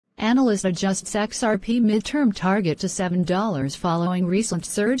Analyst adjusts XRP midterm target to $7 following recent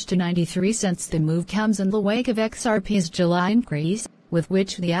surge to 93 cents. The move comes in the wake of XRP's July increase, with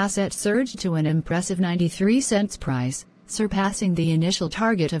which the asset surged to an impressive 93 cents price, surpassing the initial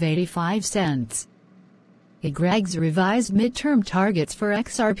target of 85 cents. XRP's revised midterm targets for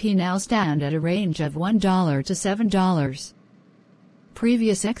XRP now stand at a range of $1 to $7.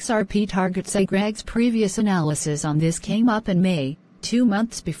 Previous XRP targets. XRP's previous analysis on this came up in May, 2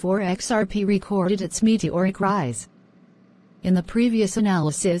 months before XRP recorded its meteoric rise. In the previous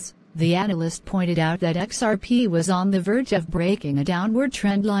analysis, the analyst pointed out that XRP was on the verge of breaking a downward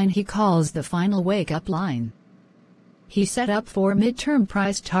trend line he calls the final wake-up line. He set up 4 midterm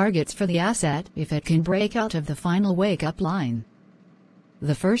price targets for the asset if it can break out of the final wake-up line.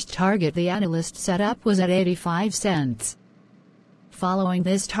 The first target the analyst set up was at 85 cents. Following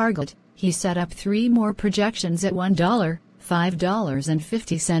this target, he set up 3 more projections at $1, $5.50 and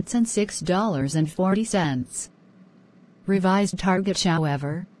 $6.40. Revised targets.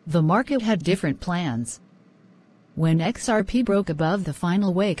 However, the market had different plans. When XRP broke above the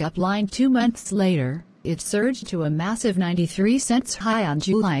final wake-up line 2 months later, it surged to a massive 93 cents high on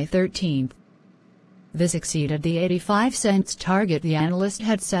July 13. This exceeded the 85 cents target the analyst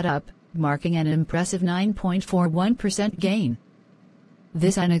had set up, marking an impressive 9.41% gain.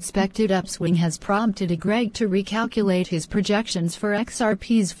 This unexpected upswing has prompted XRP to recalculate his projections for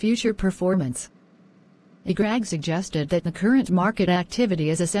XRP's future performance. XRP suggested that the current market activity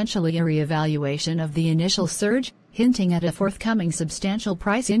is essentially a re-evaluation of the initial surge, hinting at a forthcoming substantial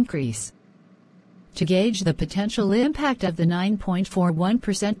price increase. To gauge the potential impact of the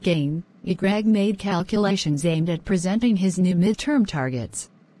 9.41% gain, XRP made calculations aimed at presenting his new midterm targets.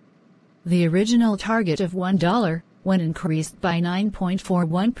 The original target of $1, when increased by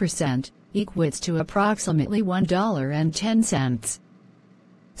 9.41%, equates to approximately $1.10.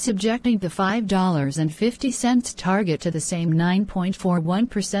 Subjecting the $5.50 target to the same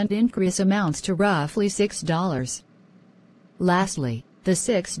 9.41% increase amounts to roughly $6. Lastly, the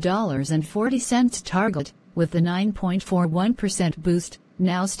 $6.40 target, with the 9.41% boost,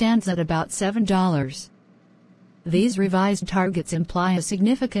 now stands at about $7. These revised targets imply a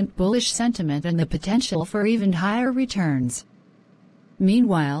significant bullish sentiment and the potential for even higher returns.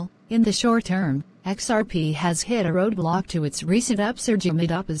 Meanwhile, in the short term, XRP has hit a roadblock to its recent upsurge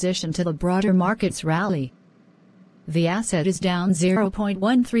amid opposition to the broader market's rally. The asset is down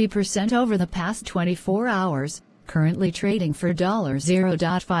 0.13% over the past 24 hours, currently trading for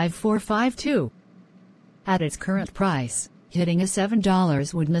 $0.5452. At its current price, hitting a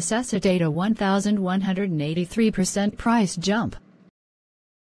 $7 would necessitate a 1,183% price jump.